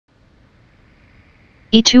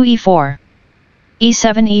e2 e4,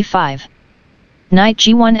 e7 e5, knight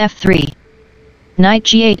g1 f3, knight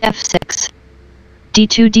g8 f6,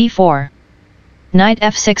 d2 d4, knight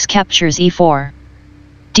f6 captures e4,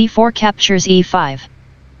 d4 captures e5,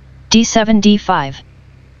 d7 d5,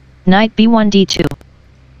 knight b1 d2,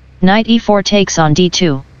 knight e4 takes on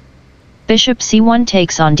d2, bishop c1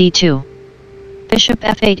 takes on d2, bishop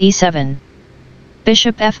f8 e7,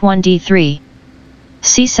 bishop f1 d3,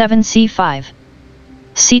 c7 c5,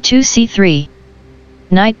 c2 c3,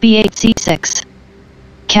 knight b8 c6,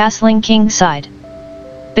 castling king side,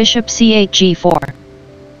 bishop c8 g4,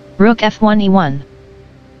 rook f1 e1,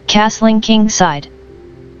 castling king side,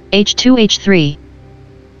 h2 h3,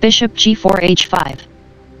 bishop g4 h5,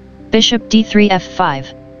 bishop d3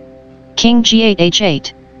 f5, king g8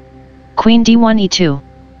 h8, queen d1 e2,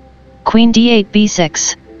 queen d8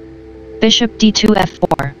 b6, bishop d2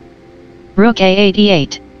 f4, rook a8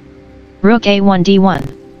 e8, rook a1 d1,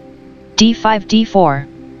 d5 d4,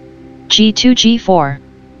 g2 g4,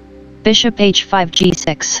 bishop h5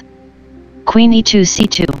 g6, queen e2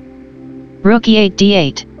 c2, rook e8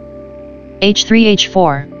 d8, h3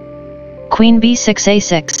 h4, queen b6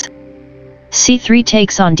 a6, c3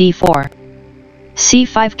 takes on d4,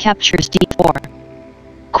 c5 captures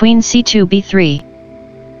d4, queen c2 b3,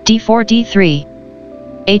 d4 d3,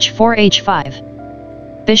 h4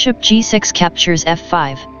 h5, bishop g6 captures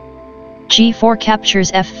f5, g4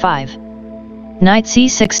 captures f5, knight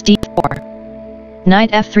c6 d4,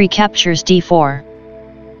 knight f3 captures d4,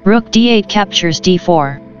 rook d8 captures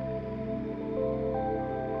d4,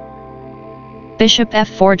 bishop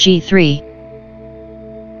f4 g3,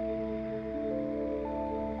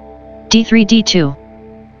 d3 d2,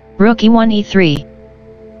 rook e1 e3,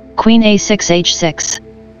 queen a6 h6,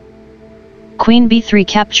 queen b3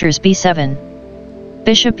 captures b7,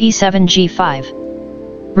 bishop e7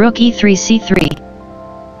 g5, rook e3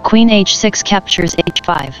 c3, queen h6 captures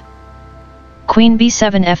h5, queen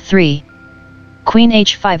b7 f3, queen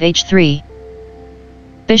h5 h3,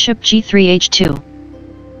 bishop g3 h2,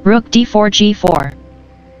 rook d4 g4,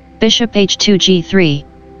 bishop h2 g3,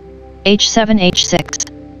 h7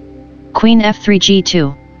 h6, queen f3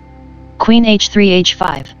 g2, queen h3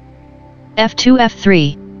 h5, f2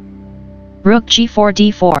 f3, rook g4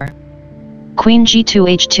 d4, queen g2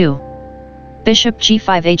 h2, bishop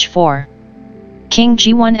g5 h4, king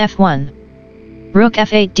g1 f1, rook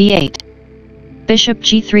f8 d8, bishop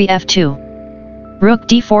g3 f2, rook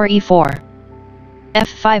d4 e4,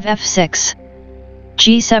 f5 f6,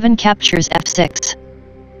 g7 captures f6,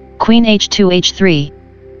 queen h2 h3,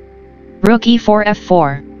 rook e4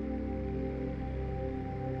 f4,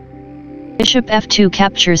 bishop f2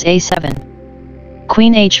 captures a7,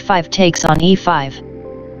 queen h5 takes on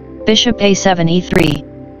e5, bishop a7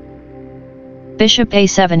 e3, bishop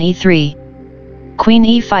a7 e3, queen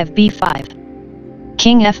e5 b5,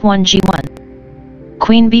 king f1 g1,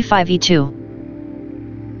 queen b5 e2,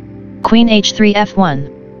 queen h3 f1,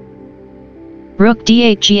 rook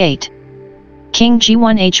d8 g8, king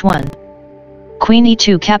g1 h1, queen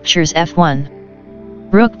e2 captures f1,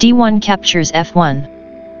 rook d1 captures f1,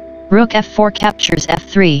 rook f4 captures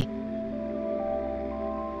f3,